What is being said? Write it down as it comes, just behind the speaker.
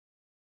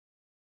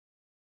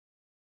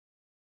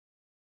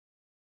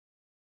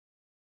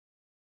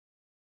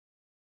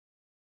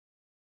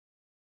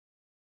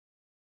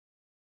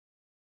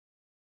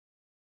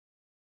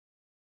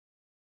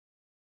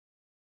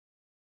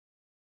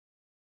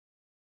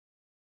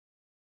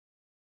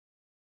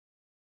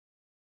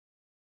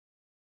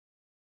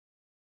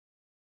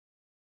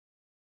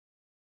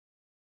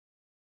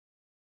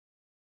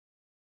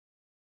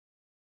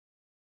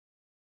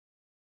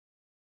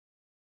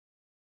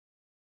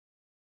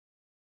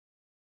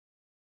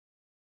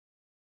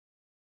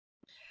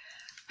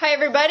Hi,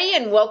 everybody,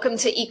 and welcome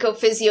to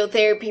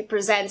Ecophysiotherapy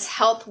Presents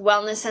Health,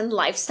 Wellness, and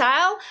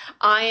Lifestyle.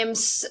 My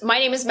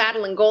name is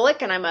Madeline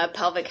Golick, and I'm a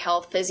pelvic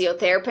health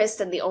physiotherapist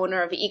and the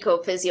owner of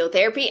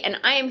Ecophysiotherapy, and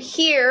I am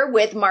here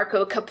with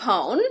Marco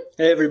Capone.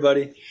 Hey,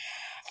 everybody.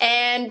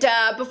 And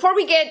before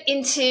we get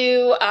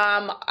into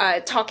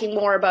talking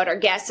more about our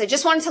guests, I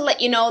just wanted to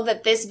let you know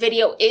that this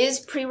video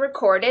is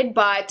pre-recorded,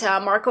 but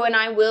Marco and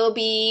I will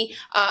be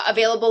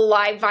available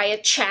live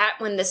via chat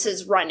when this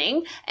is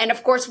running. And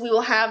of course, we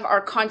will have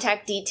our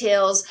contact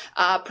details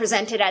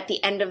presented at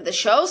the end of the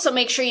show. So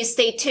make sure you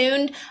stay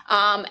tuned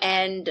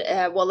and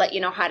we'll let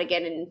you know how to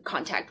get in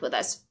contact with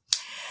us.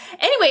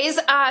 Anyways,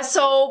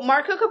 so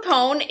Marco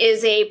Capone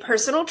is a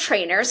personal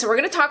trainer. So we're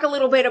going to talk a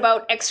little bit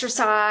about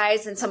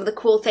exercise and some of the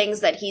cool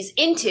things that he's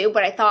into.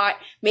 But I thought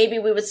maybe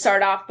we would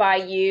start off by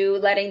you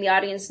letting the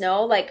audience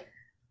know, like,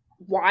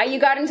 why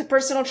you got into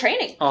personal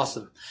training.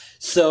 Awesome.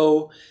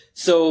 So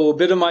a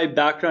bit of my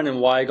background and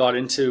why I got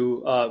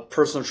into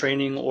personal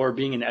training or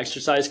being an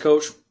exercise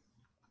coach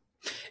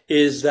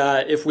is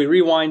that if we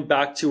rewind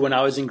back to when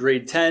I was in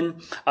grade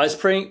 10, I was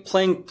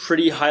playing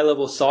pretty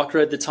high-level soccer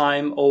at the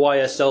time,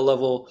 OYSL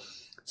level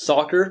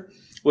soccer,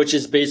 which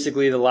is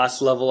basically the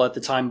last level at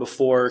the time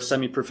before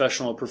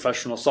semi-professional or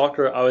professional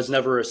soccer. I was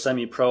never a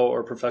semi-pro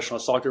or professional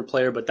soccer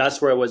player, but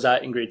that's where I was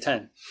at in grade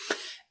 10.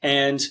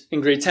 And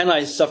in grade 10,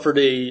 I suffered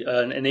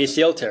an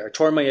ACL tear. I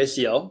tore my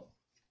ACL,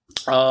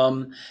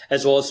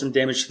 as well as some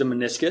damage to the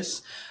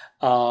meniscus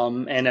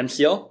and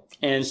MCL.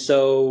 And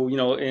so, you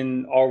know,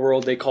 in our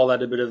world, they call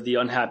that a bit of the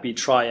unhappy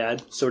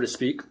triad, so to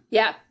speak.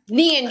 Yeah.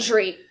 Knee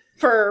injury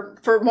for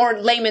more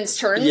layman's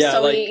terms. Yeah,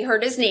 so he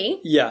hurt his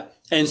knee. Yeah.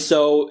 And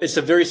so it's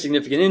a very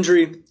significant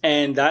injury.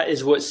 And that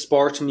is what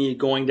sparked me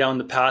going down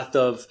the path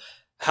of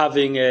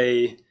having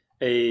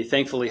a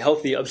thankfully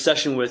healthy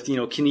obsession with, you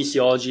know,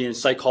 kinesiology and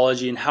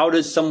psychology and how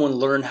does someone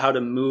learn how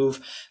to move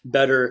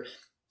better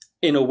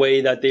in a way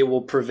that they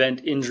will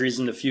prevent injuries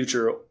in the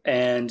future.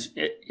 And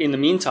in the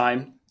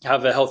meantime,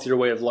 have a healthier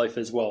way of life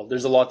as well.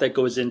 There's a lot that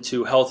goes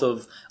into health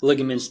of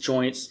ligaments,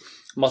 joints,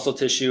 muscle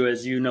tissue,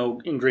 as you know,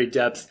 in great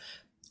depth.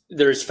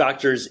 There's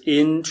factors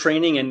in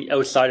training and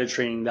outside of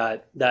training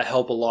that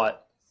help a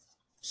lot.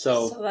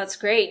 So that's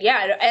great.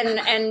 Yeah.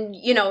 And,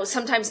 you know,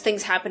 sometimes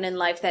things happen in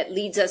life that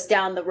leads us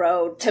down the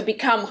road to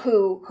become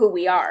who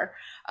we are.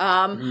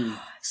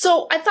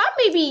 So I thought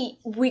maybe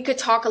we could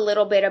talk a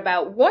little bit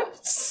about what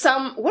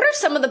are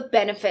some of the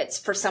benefits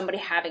for somebody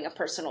having a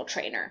personal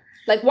trainer?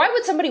 Like, why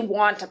would somebody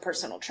want a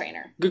personal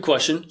trainer? Good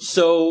question.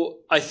 So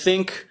I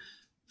think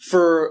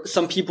for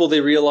some people,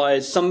 they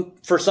realize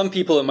for some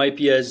people, it might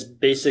be as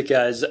basic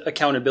as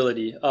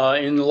accountability.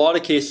 In a lot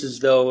of cases,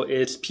 though,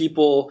 it's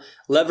people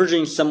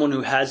leveraging someone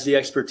who has the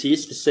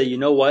expertise to say, you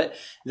know what,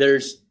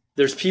 there's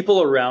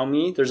people around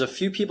me. There's a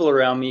few people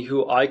around me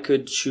who I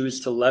could choose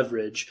to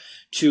leverage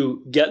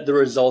to get the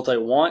result I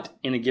want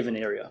in a given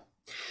area.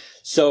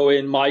 So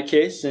in my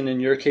case, and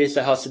in your case,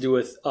 that has to do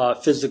with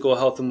physical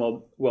health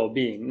and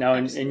well-being. Now,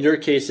 in your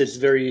case, it's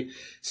very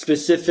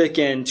specific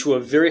and to a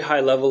very high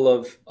level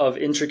of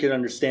intricate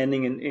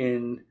understanding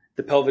in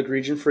the pelvic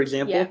region, for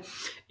example. Yeah.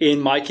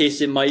 In my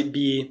case, it might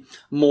be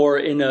more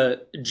in a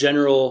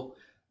general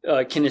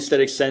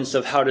kinesthetic sense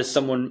of how does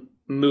someone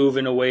move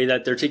in a way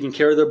that they're taking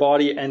care of their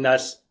body, and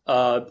that's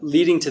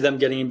leading to them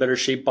getting in better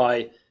shape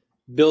by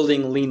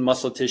building lean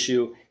muscle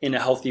tissue in a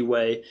healthy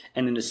way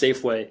and in a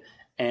safe way,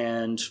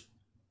 and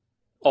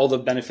all the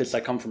benefits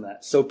that come from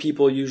that. So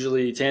people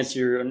usually, to answer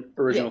your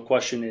original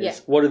question,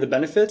 is what are the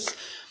benefits?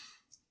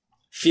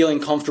 Feeling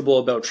comfortable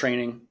about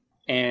training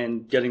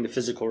and getting the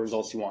physical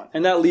results you want.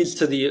 And that leads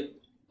to the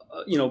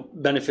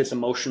benefits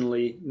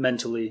emotionally,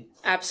 mentally,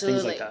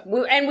 absolutely, things like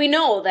that. And we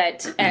know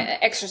that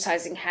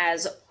exercising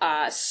has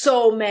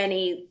so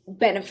many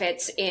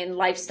benefits in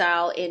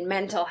lifestyle, in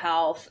mental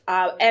health,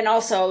 and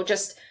also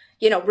just,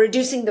 you know,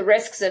 reducing the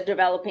risks of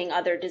developing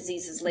other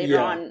diseases later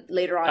on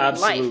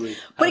Absolutely. in life.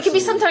 But it can be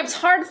sometimes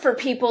hard for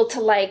people to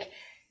like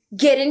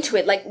get into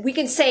it. Like we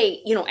can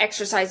say, you know,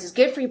 exercise is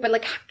good for you, but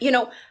like, you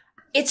know,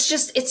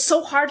 it's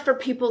so hard for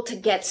people to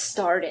get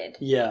started.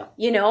 Yeah.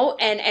 You know,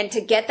 and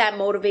to get that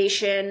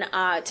motivation,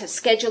 to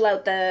schedule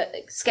out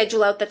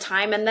the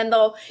time, and then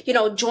they'll, you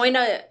know, join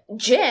a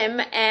gym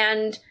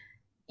and,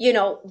 you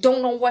know,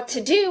 don't know what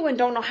to do and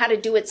don't know how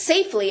to do it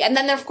safely. And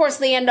then of course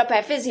they end up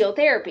at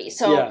physiotherapy.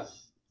 So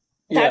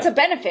that's a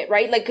benefit,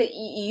 right? Like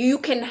you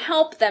can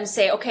help them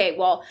say, okay,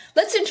 well,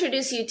 let's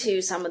introduce you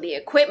to some of the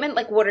equipment.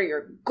 Like, what are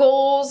your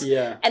goals?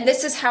 Yeah. And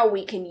this is how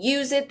we can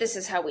use it. This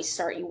is how we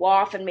start you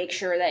off and make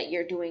sure that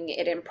you're doing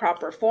it in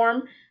proper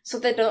form so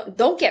that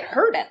don't get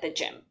hurt at the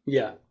gym.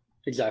 Yeah,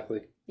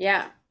 exactly.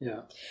 Yeah.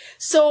 Yeah.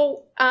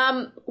 So,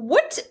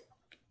 what,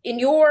 in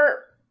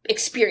your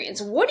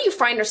experience, what do you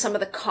find are some of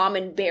the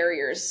common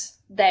barriers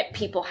that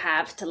people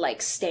have to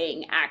like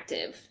staying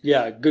active?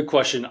 Yeah, good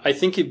question. I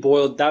think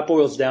that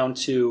boils down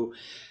to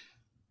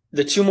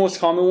the two most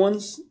common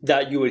ones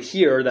that you would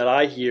hear, that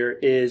I hear,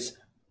 is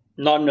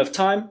not enough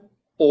time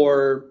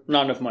or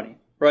not enough money,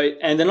 right?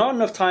 And the not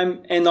enough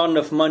time and not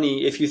enough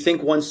money, if you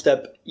think one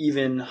step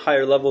even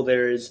higher level,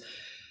 there is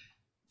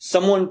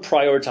someone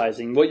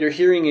prioritizing, what you're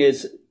hearing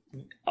is,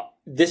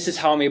 this is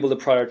how I'm able to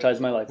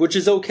prioritize my life, which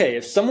is okay.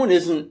 If someone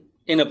isn't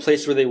in a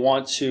place where they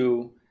want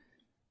to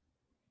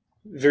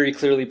very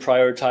clearly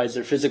prioritize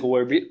their physical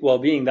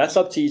well-being, that's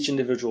up to each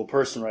individual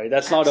person, right?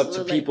 That's not up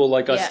to people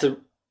like us to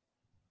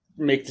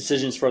make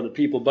decisions for other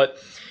people. But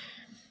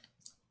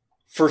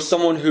for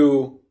someone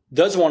who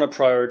does want to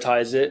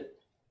prioritize it,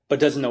 but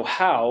doesn't know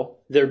how,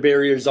 their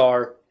barriers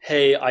are,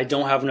 hey, I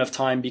don't have enough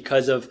time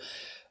because of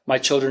my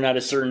children at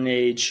a certain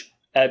age,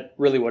 at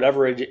really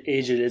whatever age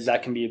it is,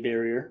 that can be a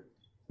barrier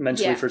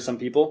mentally for some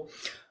people.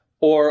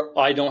 Or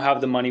I don't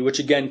have the money, which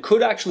again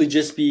could actually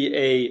just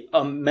be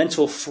a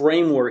mental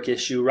framework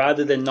issue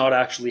rather than not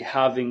actually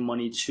having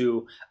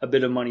a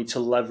bit of money to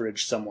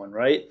leverage someone,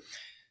 right?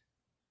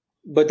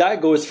 But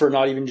that goes for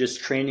not even just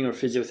training or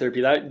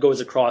physiotherapy. That goes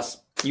across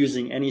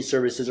using any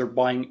services or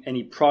buying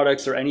any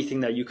products or anything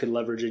that you could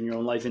leverage in your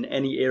own life in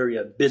any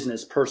area: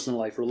 business, personal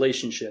life,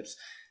 relationships,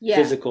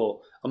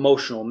 physical,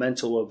 emotional,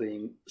 mental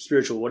well-being,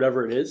 spiritual,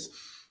 whatever it is.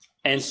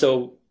 And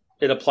so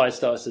it applies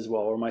to us as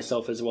well, or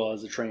myself as well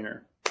as a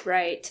trainer.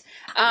 Right.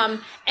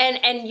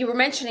 And you were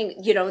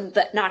mentioning,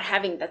 not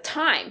having the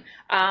time.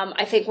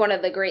 I think one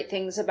of the great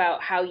things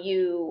about how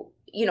you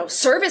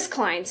service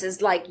clients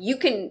is like, you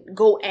can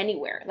go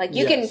anywhere. Like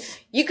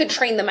you can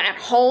train them at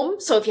home.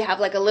 So if you have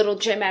like a little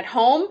gym at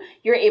home,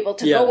 you're able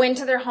to go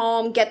into their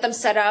home, get them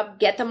set up,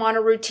 get them on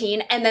a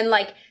routine, and then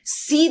like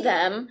see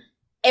them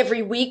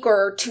every week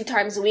or 2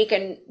 times a week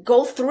and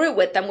go through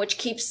with them, which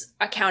keeps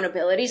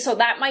accountability. So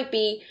that might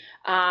be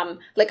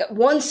like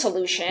one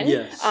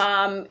solution,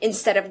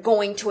 instead of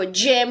going to a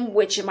gym,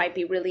 which it might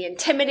be really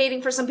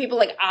intimidating for some people.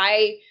 Like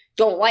I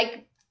don't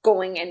like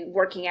going and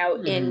working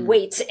out in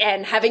weights,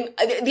 and having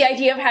the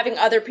idea of having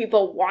other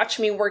people watch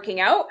me working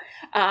out,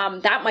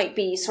 that might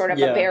be sort of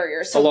a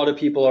barrier. So a lot of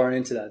people aren't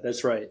into that.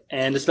 That's right.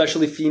 And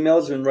especially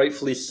females, and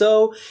rightfully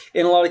so.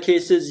 In a lot of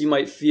cases, you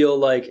might feel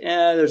like,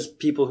 there's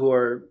people who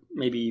are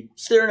maybe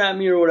staring at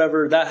me or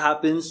whatever. That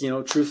happens,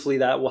 truthfully,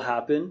 that will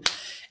happen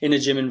in a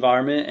gym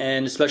environment.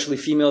 And especially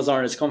females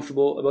aren't as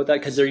comfortable about that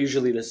because they're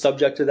usually the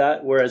subject of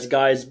that. Whereas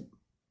guys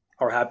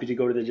are happy to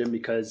go to the gym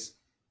because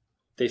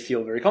they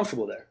feel very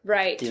comfortable there.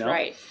 Right.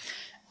 Right.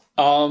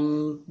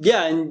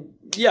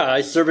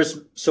 I service.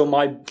 So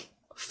my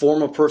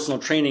form of personal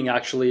training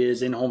actually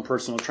is in-home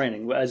personal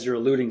training, as you're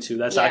alluding to.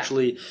 That's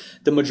actually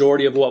the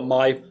majority of what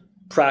my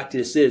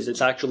practice is.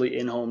 It's actually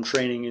in-home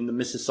training in the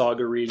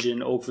Mississauga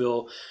region,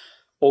 Oakville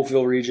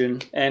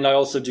region. And I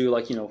also do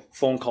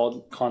phone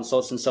call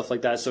consults and stuff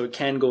like that. So it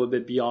can go a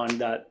bit beyond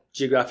that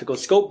geographical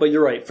scope. But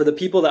you're right. For the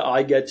people that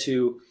I get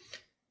to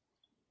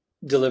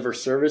deliver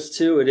service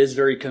to, it is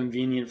very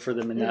convenient for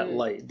them in that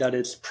light, that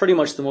it's pretty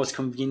much the most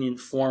convenient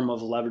form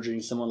of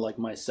leveraging someone like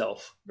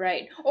myself.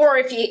 Right. Or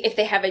if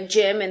they have a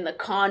gym in the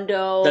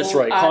condo. That's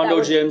right.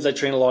 Condo gyms. I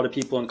train a lot of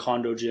people in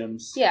condo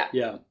gyms. Yeah.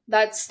 Yeah.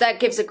 That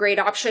gives a great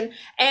option.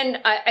 And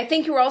I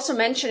think you were also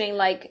mentioning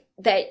like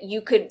that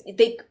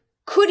they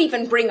could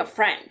even bring a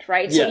friend,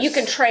 right? So you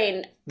can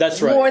train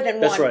more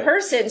than one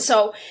person.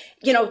 So,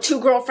 2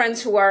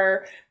 girlfriends who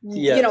are,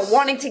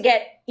 wanting to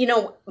get,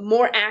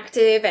 more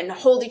active and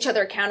hold each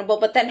other accountable,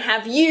 but then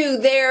have you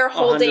there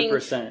holding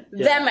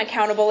them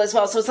accountable as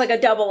well. So it's like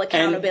a double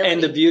accountability.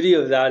 And the beauty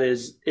of that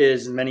is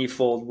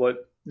manyfold.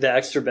 What the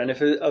extra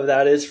benefit of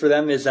that is for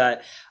them is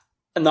that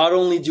not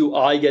only do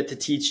I get to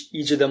teach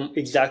each of them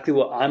exactly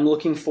what I'm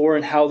looking for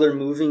and how they're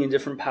moving in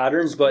different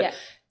patterns, but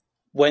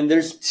when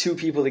there's 2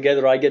 people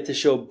together, I get to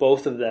show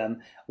both of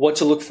them what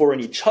to look for in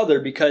each other,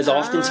 because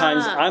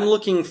oftentimes I'm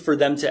looking for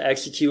them to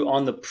execute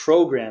on the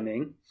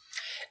programming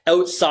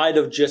outside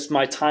of just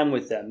my time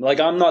with them. Like,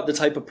 I'm not the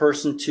type of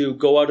person to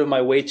go out of my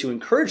way to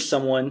encourage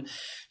someone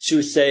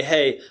to say,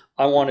 hey,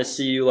 I want to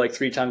see you like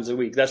 3 times a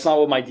week. That's not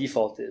what my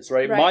default is,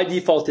 right? My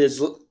default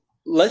is,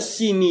 let's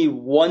see me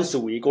once a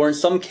week, or in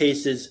some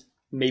cases,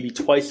 maybe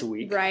twice a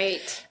week.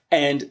 Right.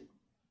 And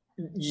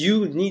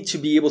you need to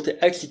be able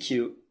to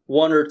execute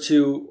 1 or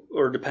 2,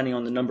 or depending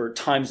on the number of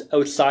times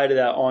outside of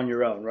that on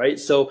your own, right?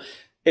 So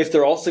if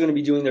they're also going to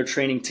be doing their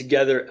training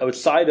together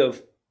outside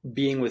of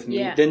being with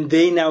me, then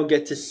they now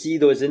get to see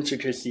those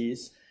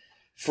intricacies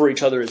for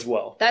each other as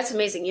well. That's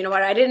amazing. You know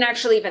what? I didn't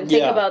actually even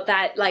think about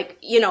that. Like,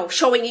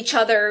 showing each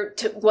other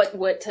to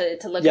what to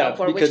look out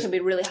for, which can be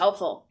really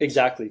helpful.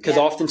 Exactly. Because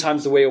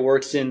oftentimes the way it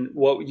works in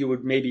what you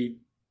would maybe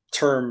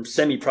term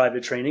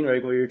semi-private training,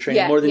 right, where you're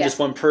training more than just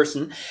one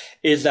person,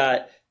 is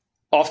that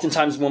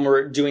oftentimes when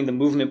we're doing the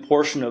movement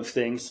portion of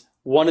things,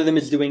 one of them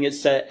is doing its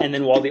set, and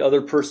then while the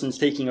other person's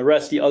taking a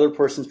rest, the other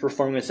person's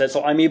performing a set.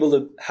 So I'm able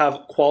to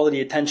have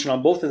quality attention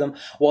on both of them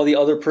while the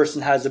other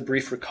person has a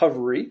brief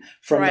recovery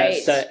from that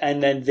set.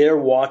 And then they're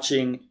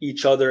watching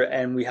each other,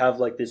 and we have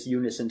like this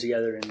unison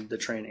together in the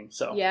training.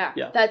 So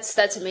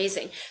that's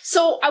amazing.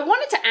 So I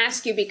wanted to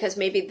ask you, because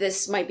maybe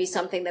this might be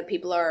something that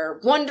people are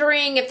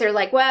wondering, if they're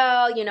like,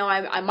 well,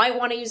 I might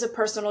want to use a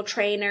personal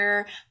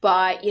trainer,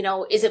 but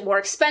is it more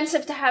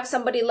expensive to have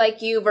somebody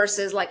like you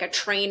versus like a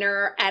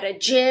trainer at a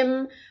gym?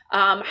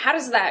 How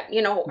does that,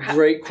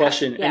 Great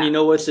question. And you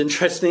know what's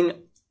interesting?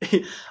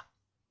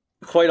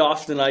 quite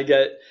often I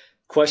get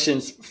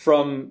questions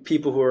from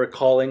people who are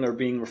calling or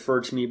being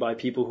referred to me by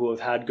people who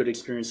have had good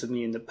experience with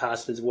me in the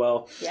past as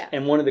well. Yeah.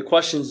 And one of the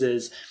questions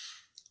is,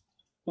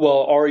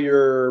 well,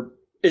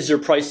 is your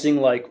pricing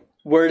like,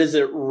 where does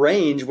it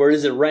range? Where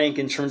does it rank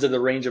in terms of the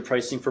range of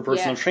pricing for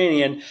personal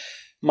training? And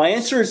my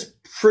answer is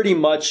pretty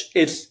much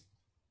how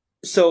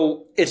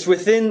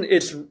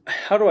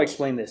do I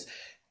explain this?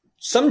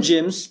 Some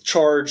gyms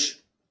charge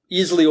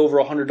easily over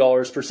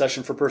 $100 per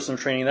session for personal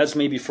training. That's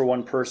maybe for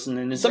one person.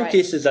 And in some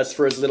cases, that's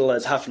for as little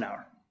as half an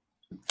hour.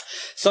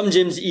 Some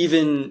gyms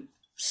even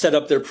set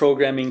up their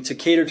programming to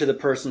cater to the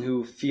person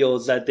who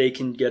feels that you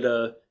can get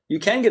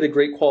a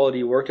great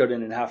quality workout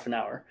in half an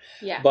hour.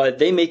 Yeah. But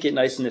they make it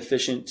nice and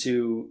efficient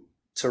to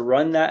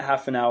run that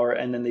half an hour,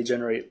 and then they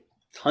generate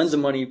tons of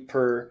money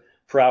per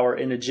hour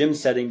in a gym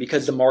setting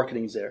because the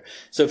marketing's there.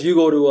 So if you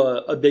go to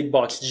a big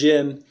box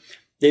gym,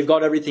 they've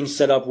got everything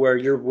set up where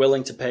you're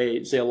willing to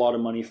pay, say, a lot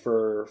of money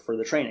for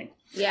the training.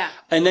 Yeah.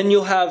 And then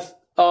you'll have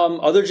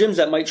other gyms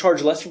that might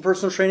charge less for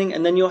personal training,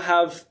 and then you'll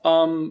have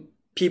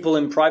people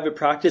in private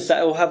practice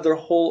that will have their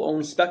whole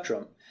own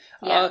spectrum.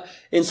 Yeah.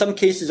 In some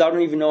cases, I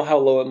don't even know how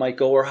low it might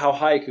go or how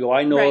high it could go.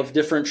 I know of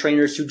different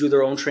trainers who do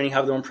their own training,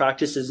 have their own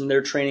practices, and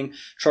they're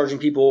charging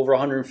people over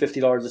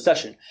 $150 a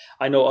session.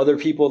 I know other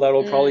people that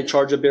will probably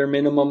charge a bare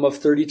minimum of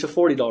 $30 to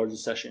 $40 a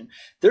session.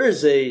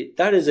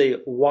 That is a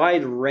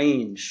wide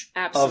range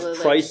of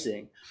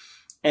pricing.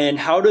 And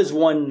how does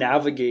one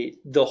navigate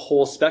the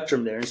whole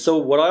spectrum there? And so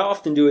what I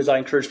often do is I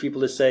encourage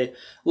people to say,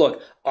 look,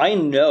 I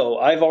know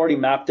I've already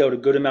mapped out a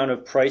good amount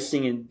of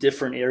pricing in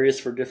different areas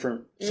for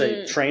different,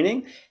 say,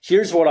 training.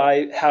 Here's what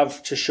I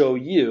have to show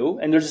you.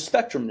 And there's a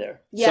spectrum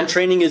there. Yeah. Some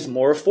training is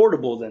more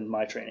affordable than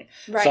my training.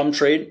 Right. Some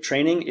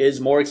training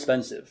is more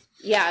expensive.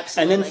 Yeah,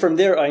 absolutely. And then from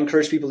there, I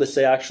encourage people to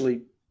say,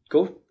 actually,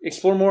 go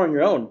explore more on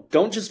your own.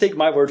 Don't just take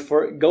my word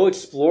for it. Go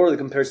explore the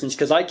comparisons,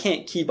 because I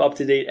can't keep up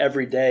to date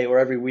every day or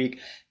every week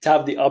to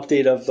have the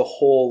update of the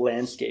whole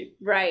landscape.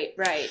 Right.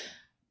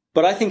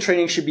 But I think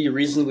training should be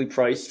reasonably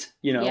priced,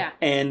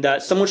 and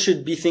that someone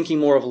should be thinking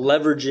more of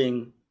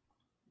leveraging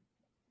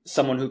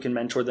someone who can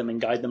mentor them and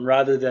guide them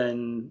rather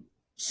than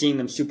seeing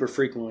them super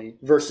frequently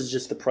versus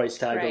just the price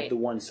tag of the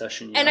one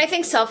session. And I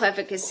think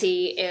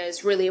self-efficacy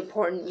is really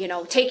important,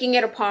 taking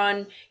it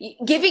upon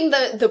giving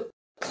the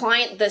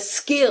client the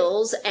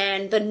skills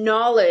and the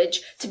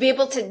knowledge to be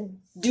able to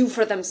do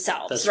for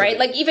themselves. That's right.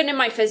 Like even in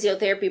my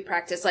physiotherapy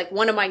practice, like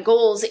one of my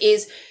goals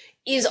is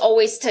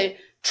always to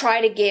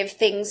try to give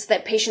things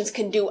that patients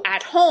can do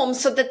at home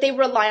so that they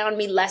rely on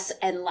me less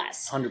and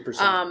less.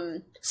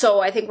 100%.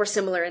 So I think we're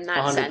similar in that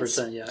 100%, sense.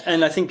 100%, yeah.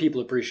 And I think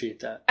people appreciate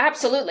that.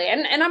 Absolutely.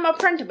 And I'm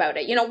upfront about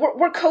it.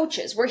 We're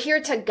coaches. We're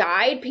here to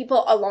guide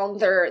people along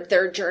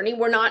their journey.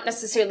 We're not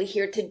necessarily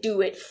here to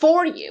do it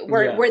for you.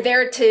 We're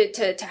there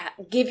to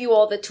give you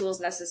all the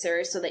tools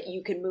necessary so that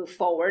you can move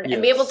forward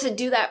and be able to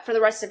do that for the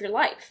rest of your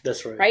life.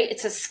 That's right. Right?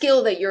 It's a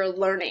skill that you're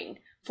learning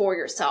for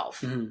yourself.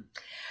 Mm-hmm.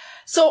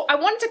 So I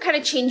wanted to kind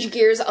of change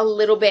gears a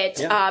little bit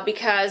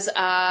because,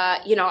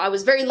 I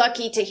was very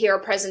lucky to hear a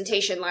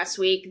presentation last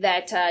week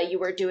that you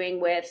were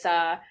doing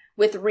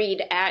with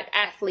Reed at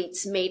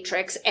Athletes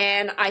Matrix.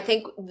 And I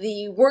think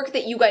the work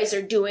that you guys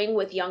are doing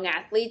with young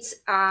athletes,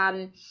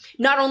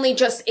 not only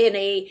just in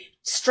a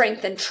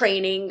strength and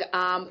training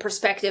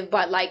perspective,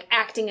 but like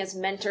acting as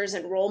mentors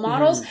and role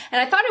models.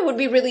 And I thought it would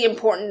be really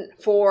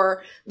important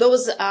for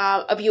those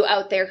of you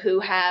out there who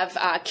have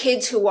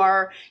kids who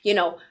are,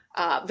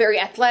 very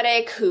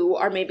athletic, who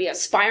are maybe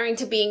aspiring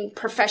to being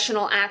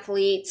professional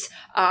athletes.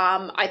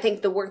 I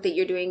think the work that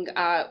you're doing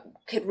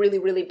could really,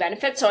 really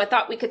benefit. So I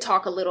thought we could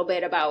talk a little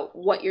bit about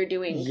what you're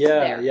doing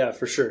there. Yeah,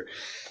 for sure.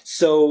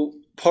 So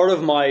part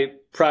of my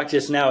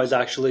practice now is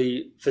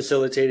actually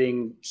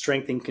facilitating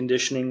strength and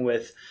conditioning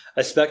with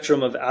a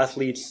spectrum of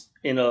athletes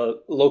in a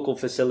local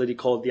facility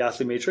called the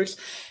Athlete Matrix.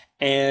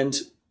 And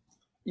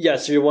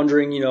so you're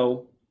wondering,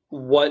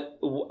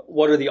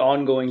 what are the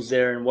ongoings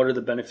there and what are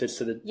the benefits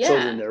to the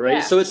children there,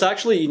 right? So it's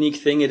actually a unique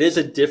thing. It is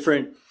a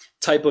different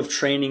type of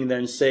training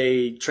than,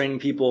 say, training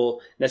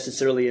people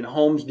necessarily in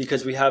homes,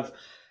 because we have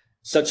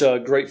such a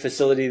great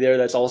facility there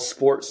that's all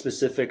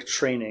sport-specific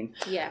training.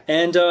 Yeah.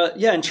 And,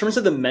 in terms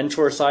of the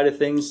mentor side of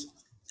things,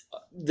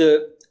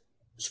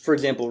 for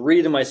example,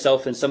 Reed and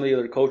myself and some of the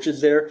other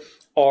coaches there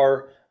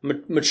are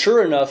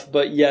mature enough,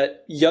 but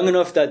yet young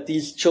enough that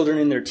these children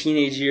in their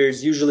teenage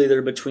years, usually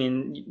they're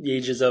between the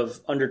ages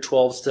of under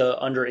 12s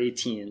to under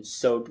 18s.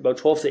 So about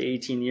 12 to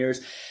 18 years.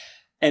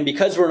 And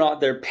because we're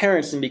not their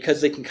parents and because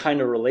they can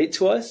kind of relate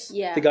to us,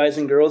 the guys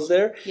and girls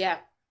there,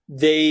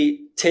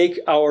 they take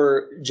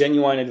our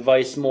genuine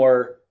advice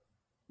more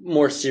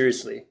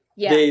seriously.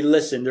 Yeah. They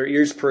listen, their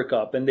ears perk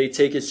up, and they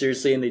take it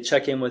seriously, and they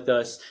check in with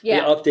us.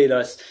 Yeah. They update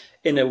us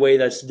in a way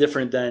that's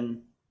different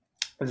than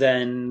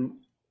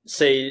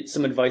say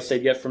some advice they'd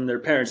get from their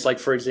parents. Like,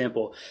 for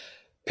example,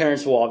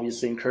 parents will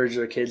obviously encourage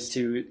their kids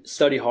to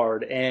study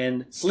hard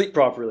and sleep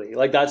properly.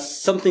 Like,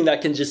 that's something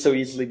that can just so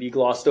easily be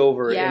glossed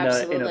over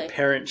in a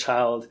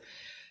parent-child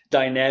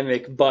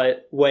dynamic.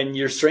 But when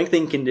your strength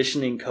and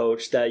conditioning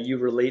coach that you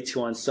relate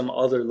to on some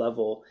other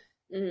level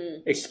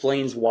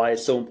explains why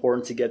it's so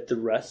important to get the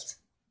rest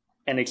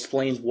and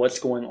explains what's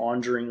going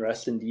on during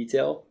rest in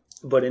detail,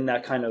 but in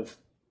that kind of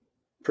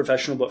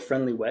professional but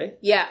friendly way.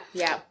 Yeah.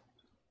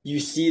 You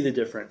see the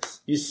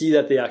difference. You see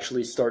that they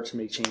actually start to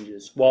make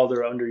changes while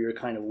they're under your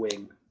kind of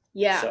wing.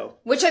 Yeah. So.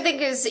 Which I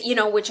think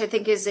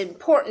is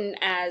important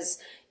as,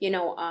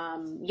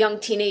 young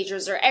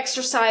teenagers are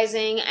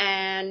exercising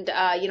and,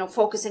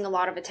 focusing a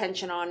lot of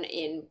attention on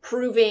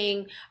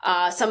improving.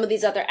 Some of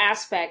these other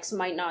aspects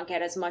might not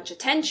get as much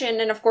attention.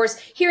 And of course,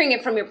 hearing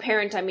it from your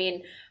parent, I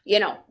mean,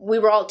 we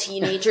were all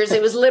teenagers.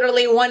 It was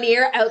literally one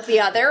ear out the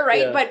other,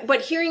 right? Yeah.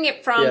 But hearing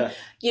it from,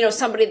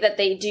 somebody that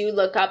they do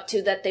look up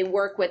to, that they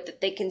work with,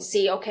 that they can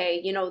see,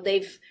 okay,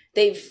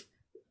 they've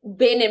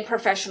been in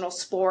professional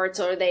sports,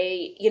 or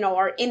they,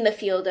 are in the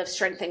field of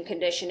strength and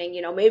conditioning,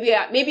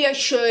 maybe I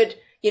should,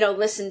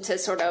 listen to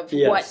sort of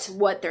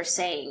what they're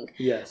saying.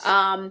 Yes.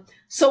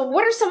 So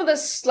what are some of the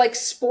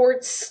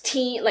sports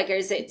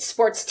is it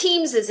sports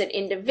teams? Is it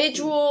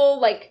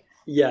individual?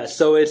 Yeah,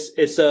 so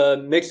it's a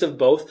mix of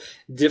both.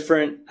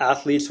 Different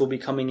athletes will be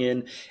coming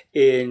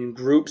in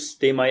groups.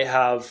 They might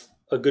have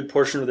a good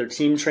portion of their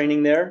team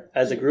training there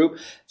as a group.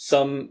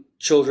 Some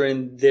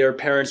children, their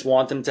parents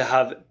want them to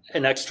have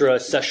an extra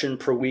session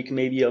per week,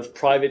 maybe of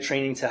private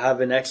training, to have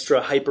an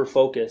extra hyper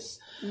focus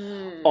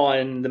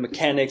on the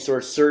mechanics or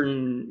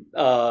certain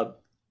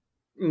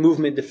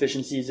movement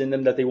deficiencies in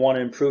them that they want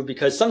to improve,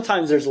 because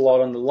sometimes there's a lot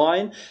on the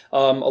line. A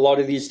lot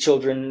of these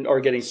children are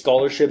getting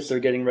scholarships. They're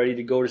getting ready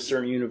to go to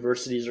certain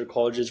universities or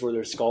colleges where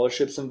there's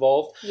scholarships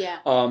involved. Yeah.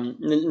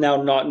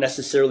 Now, not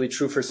necessarily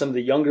true for some of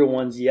the younger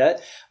ones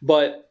yet,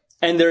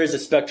 and there is a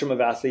spectrum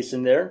of athletes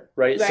in there,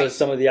 right? So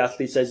some of the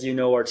athletes, as you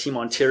know, are Team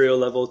Ontario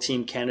level,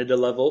 Team Canada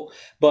level,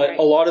 but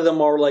a lot of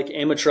them are like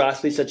amateur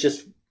athletes that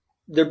just,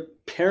 their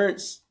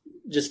parents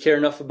just care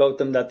enough about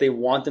them that they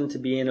want them to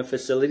be in a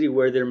facility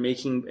where they're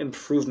making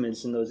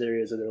improvements in those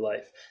areas of their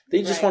life.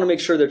 They just want to make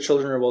sure their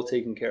children are well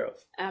taken care of.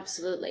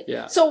 Absolutely.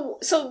 Yeah. So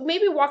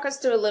maybe walk us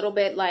through a little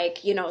bit,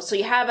 so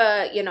you have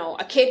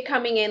a kid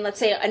coming in, let's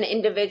say an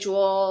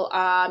individual,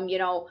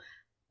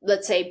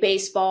 let's say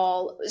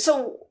baseball.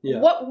 So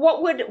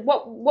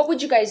what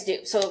would you guys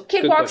do? So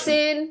kid walks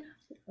in,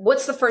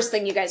 what's the first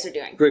thing you guys are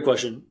doing? Great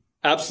question.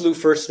 Absolute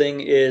first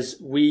thing is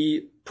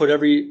we put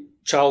every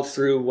child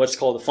through what's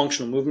called a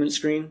functional movement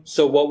screen.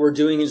 So what we're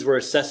doing is we're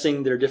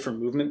assessing their different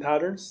movement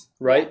patterns,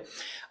 right?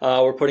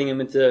 We're putting them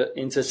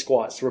into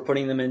squats. We're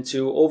putting them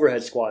into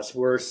overhead squats.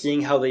 We're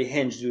seeing how they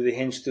hinge. Do they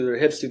hinge through their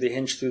hips? Do they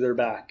hinge through their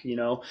back?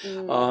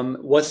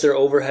 What's their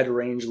overhead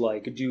range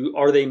like?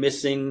 Are they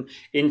missing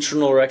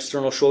internal or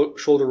external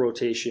shoulder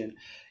rotation?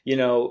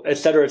 Et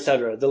cetera, et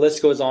cetera. The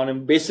list goes on,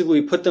 and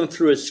basically we put them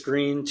through a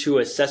screen to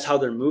assess how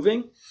they're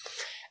moving.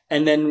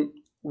 And then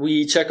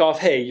we check off,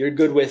 hey, you're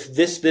good with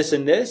this, this,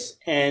 and this,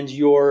 and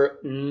you're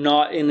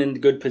not in a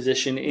good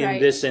position in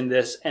this and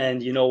this.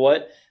 And you know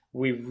what?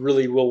 We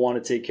really will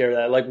want to take care of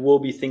that. We'll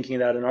be thinking of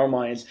that in our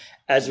minds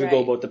as we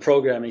go about the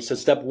programming. So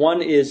step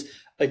one is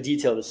a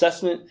detailed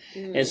assessment.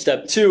 And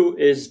step two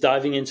is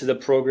diving into the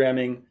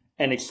programming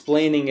and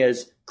explaining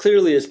as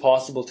clearly as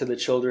possible to the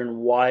children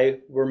why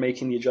we're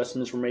making the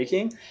adjustments we're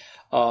making.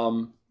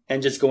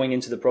 And just going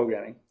into the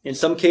programming. In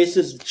some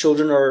cases,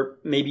 children are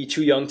maybe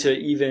too young to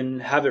even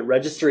have it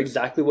register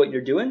exactly what you're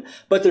doing,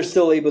 but they're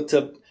still able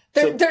to.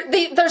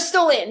 They're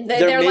still in.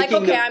 They're like,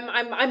 okay,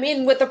 I'm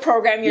in with the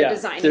program you're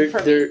designing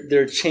for me.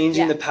 They're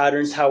changing the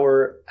patterns, how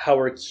we're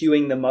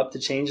queuing them up to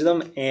change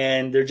them,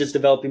 and they're just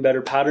developing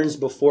better patterns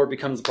before it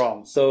becomes a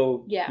problem.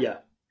 So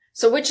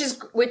So which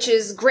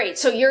is great.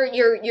 So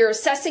you're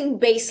assessing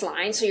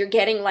baseline. So you're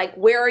getting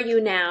where are you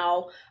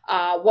now?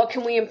 What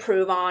can we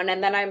improve on?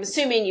 And then I'm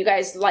assuming you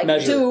guys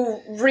do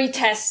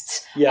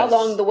retests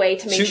along the way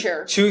to make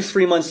sure.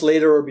 2-3 months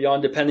later or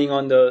beyond, depending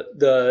on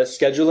the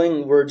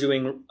scheduling, we're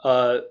doing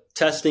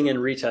testing and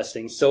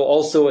retesting. So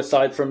also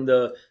aside from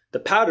the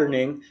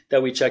patterning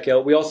that we check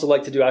out, we also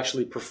like to do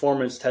actually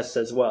performance tests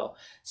as well.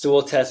 So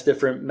we'll test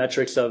different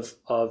metrics of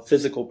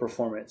physical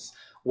performance.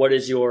 What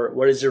is your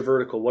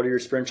vertical? What are your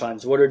sprint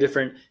times? What are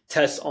different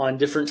tests on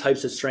different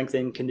types of strength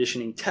and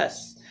conditioning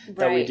tests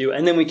that we do?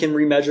 And then we can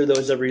remeasure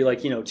those every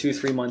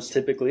 2-3 months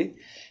typically.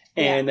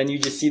 And then you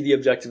just see the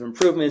objective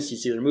improvements. You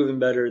see they're moving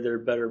better,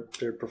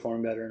 they're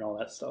performing better and all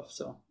that stuff.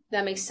 So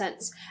that makes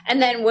sense.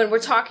 And then when we're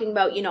talking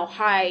about,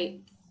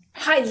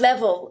 high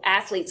level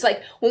athletes,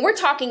 when we're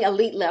talking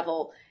elite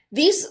level,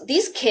 these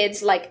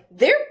kids,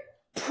 they're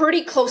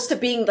pretty close to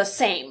being the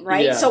same,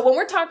 right? Yeah. So when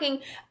we're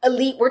talking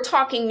elite, we're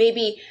talking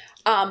maybe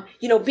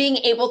being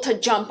able to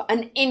jump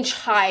an inch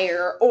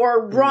higher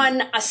or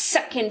run a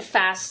second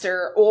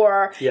faster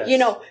or,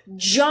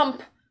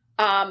 jump,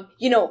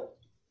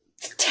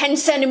 10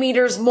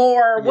 centimeters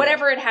more,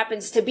 whatever it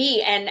happens to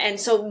be. And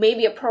so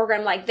maybe a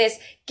program like this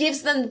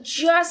gives them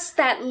just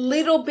that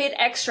little bit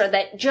extra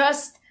that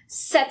just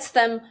sets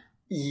them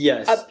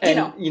Yes.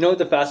 You know what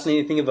the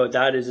fascinating thing about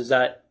that is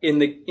that in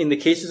the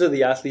cases of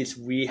the athletes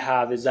we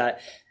have is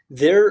that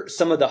they're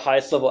some of the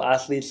highest level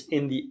athletes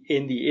in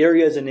the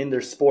areas and in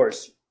their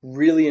sports,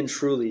 really and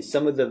truly,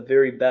 some of the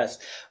very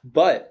best.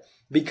 But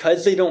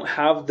because they don't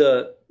have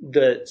the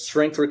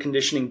strength or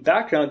conditioning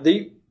background,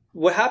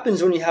 what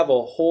happens when you have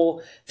a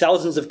whole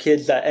thousands of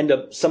kids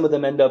that some of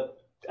them end up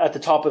at the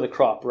top of the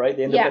crop, right?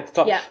 They end up at the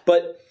top. Yeah.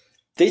 But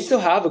they still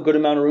have a good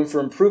amount of room for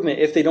improvement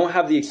if they don't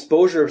have the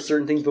exposure of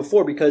certain things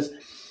before, because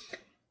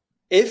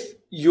if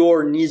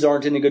your knees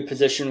aren't in a good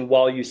position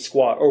while you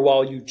squat or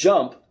while you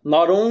jump,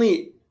 not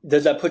only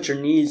does that put your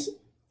knees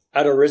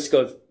at a risk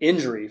of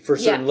injury for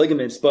certain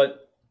ligaments,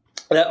 but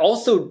that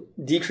also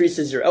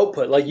decreases your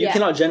output. Like you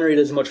cannot generate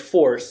as much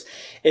force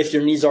if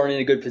your knees aren't in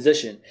a good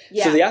position.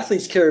 Yeah. So the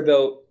athletes care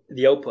about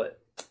the output.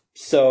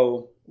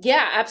 So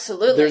yeah,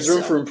 absolutely. There's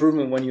room for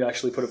improvement when you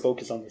actually put a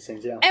focus on these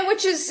things. Yeah. And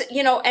which is,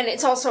 and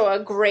it's also a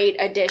great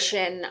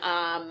addition,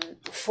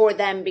 for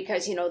them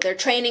because, they're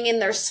training in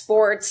their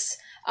sports.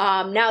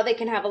 Now they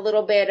can have a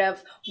little bit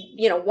of,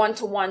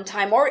 one-to-one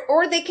time,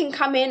 or they can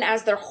come in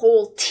as their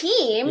whole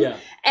team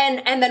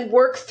and then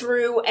work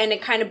through, and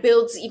it kind of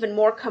builds even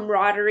more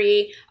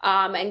camaraderie,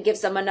 and gives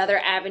them another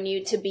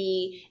avenue to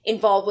be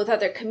involved with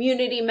other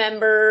community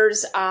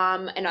members,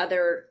 and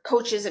other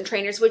coaches and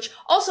trainers, which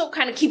also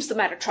kind of keeps them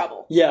out of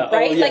trouble. Yeah.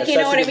 Right? Oh, yes, like, you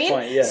know what I mean?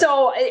 Point, yeah.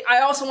 So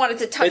I also wanted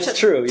to touch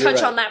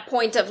right. on that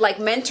point of like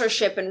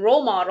mentorship and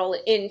role model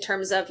in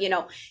terms of,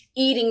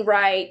 eating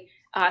right,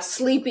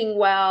 sleeping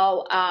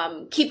well,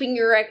 keeping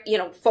your,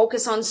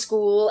 focus on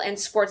school and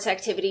sports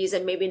activities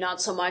and maybe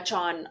not so much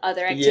on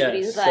other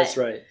activities. Yes, that's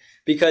right.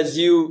 Because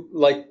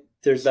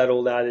there's that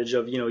old adage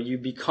of, you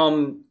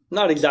become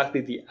not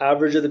exactly the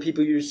average of the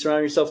people you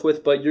surround yourself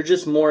with, but you're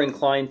just more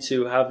inclined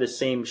to have the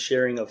same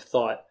sharing of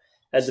thought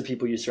as the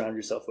people you surround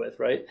yourself with,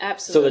 right?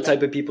 Absolutely. So the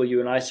type of people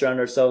you and I surround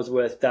ourselves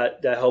with,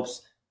 that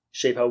helps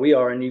shape how we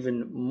are, and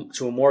even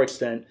to a more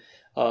extent,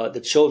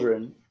 the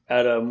children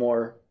at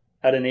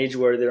an age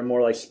where they're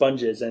more like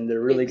sponges and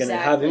they're really going to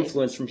have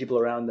influence from people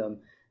around them.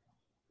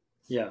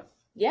 Yeah.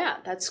 Yeah,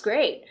 that's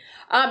great.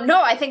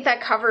 No, I think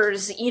that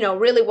covers,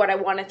 really what I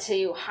wanted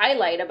to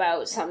highlight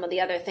about some of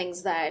the other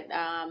things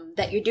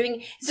that you're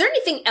doing. Is there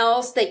anything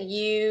else that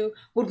you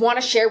would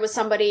want to share with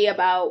somebody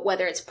about,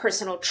 whether it's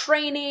personal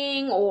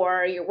training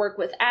or your work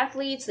with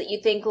athletes, that you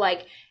think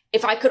like,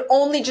 if I could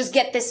only just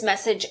get this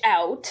message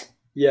out?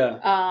 Yeah.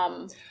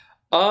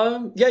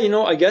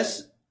 I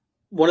guess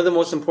one of the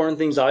most important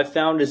things I've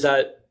found is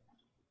that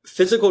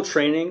physical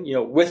training,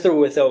 with or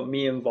without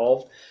me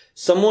involved,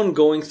 someone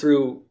going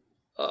through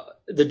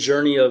the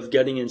journey of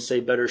getting in, say,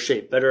 better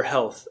shape, better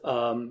health,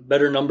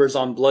 better numbers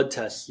on blood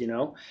tests,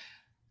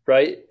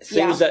 right?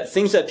 Things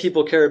that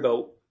people care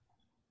about.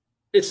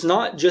 It's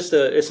not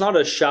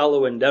a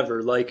shallow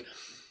endeavor. Like,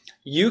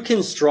 you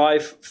can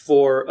strive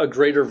for a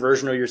greater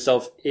version of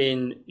yourself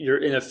in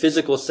a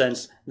physical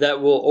sense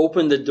that will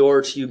open the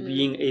door to you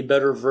being a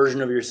better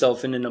version of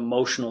yourself in an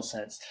emotional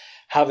sense,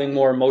 having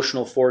more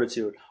emotional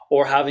fortitude,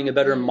 or having a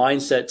better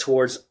mindset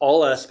towards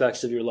all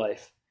aspects of your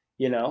life,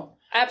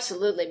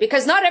 Absolutely.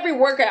 Because not every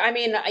workout,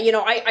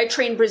 I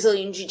train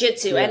Brazilian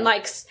Jiu-Jitsu and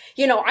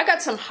I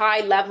got some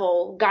high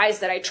level guys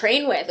that I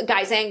train with,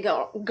 guys and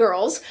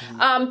girls.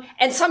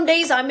 And some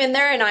days I'm in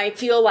there and I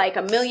feel like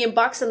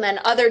 $1,000,000, and then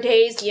other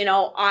days,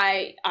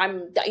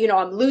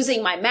 I'm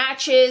losing my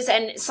matches.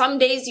 And some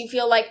days you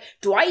feel like,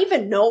 do I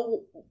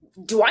know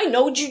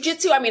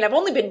Jiu-Jitsu? I've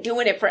only been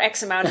doing it for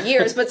X amount of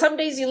years, but some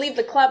days you leave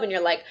the club and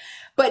you're like,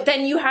 but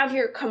then you have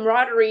your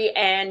camaraderie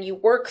and you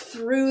work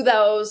through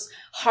those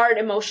hard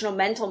emotional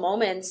mental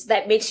moments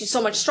that makes you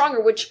so much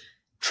stronger, which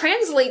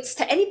translates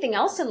to anything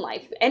else in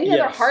life, any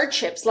other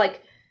hardships.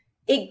 Like,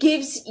 it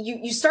gives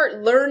you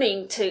start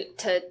learning to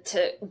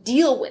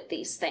deal with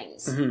these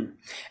things. Mm-hmm.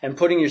 And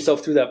putting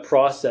yourself through that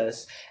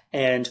process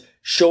and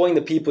showing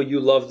the people you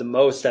love the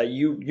most that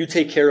you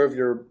take care of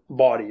your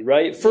body,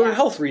 right? For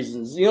health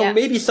reasons,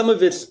 maybe some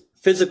of it's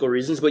physical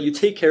reasons, but you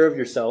take care of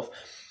yourself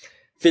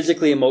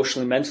physically,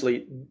 emotionally,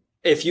 mentally.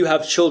 If you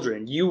have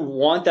children, you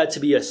want that to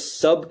be a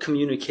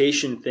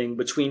sub-communication thing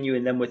between you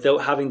and them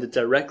without having to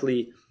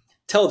directly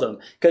tell them.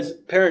 Because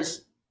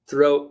parents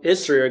throughout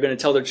history are going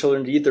to tell their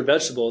children to eat their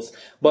vegetables,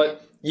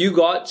 but you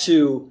got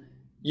to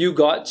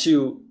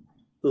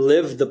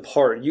live the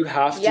part. You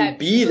have to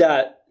be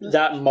that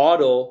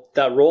model,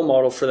 that role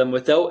model for them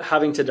without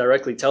having to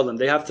directly tell them.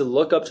 They have to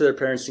look up to their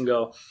parents and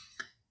go,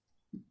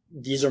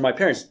 these are my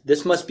parents.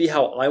 This must be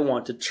how I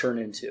want to turn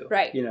into.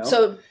 Right.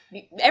 So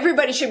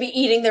everybody should be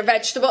eating their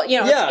vegetable.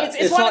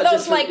 It's one of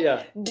those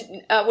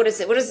what is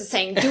it? What is it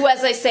saying? Do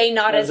as I say,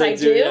 not as I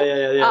do.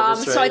 Yeah,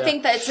 so I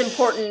think that's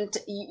important.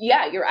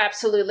 Yeah, you're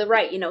absolutely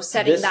right.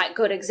 Setting that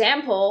good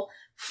example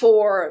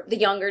for the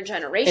younger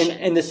generation.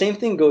 And the same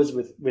thing goes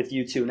with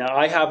you too. Now,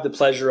 I have the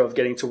pleasure of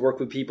getting to work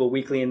with people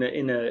weekly in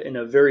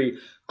a very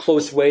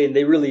close way, and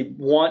they really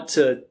want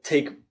to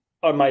take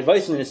my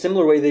advice, and in a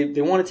similar way,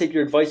 they want to take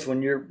your advice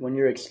when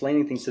you're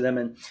explaining things to them.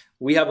 And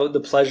we have the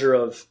pleasure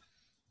of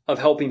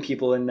helping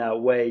people in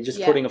that way,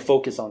 just putting a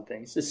focus on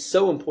things. It's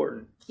so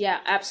important. Yeah,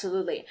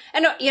 absolutely.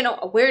 And,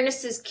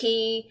 awareness is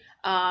key.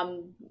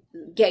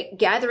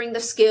 Gathering the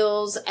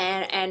skills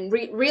and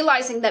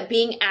realizing that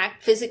being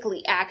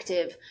physically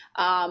active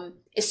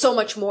is so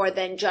much more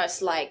than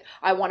just like,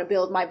 I want to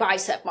build my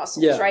bicep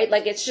muscles, right?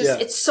 Like it's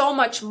just, it's so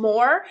much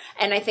more.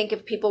 And I think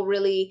if people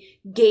really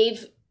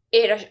gave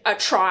it a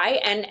try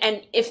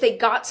and if they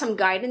got some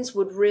guidance,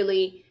 would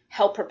really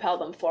help propel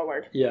them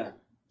forward. Yeah.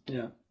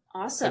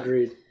 Awesome.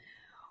 Agreed.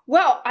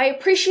 Well, I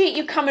appreciate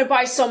you coming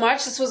by so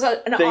much. This was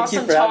an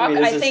awesome talk.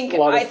 I think a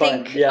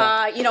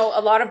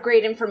lot of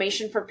great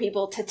information for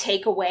people to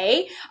take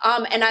away.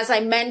 And as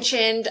I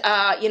mentioned,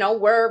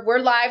 we're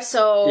live.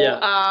 So,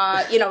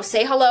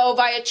 say hello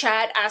via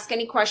chat, ask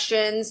any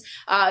questions.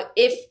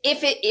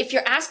 If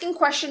you're asking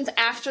questions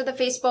after the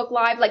Facebook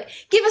Live, like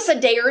give us a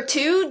day or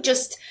two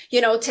just,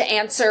 to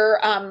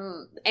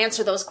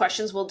answer those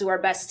questions. We'll do our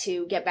best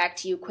to get back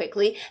to you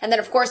quickly. And then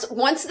of course,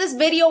 once this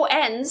video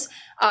ends,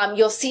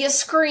 you'll see a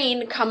screen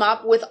come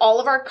up with all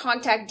of our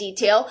contact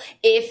detail.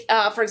 If,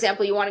 for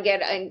example, you want to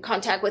get in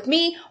contact with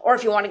me, or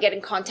if you want to get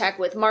in contact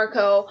with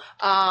Marco,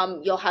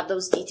 you'll have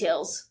those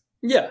details.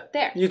 Yeah.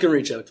 There. You can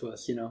reach out to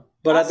us,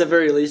 But awesome. At the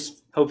very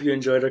least, hope you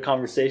enjoyed our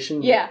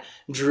conversation. Yeah.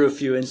 Drew a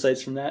few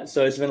insights from that.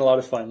 So it's been a lot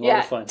of fun. A lot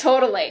of fun.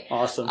 Totally.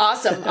 Awesome.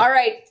 All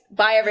right.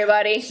 Bye,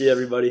 everybody. See you,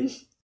 everybody.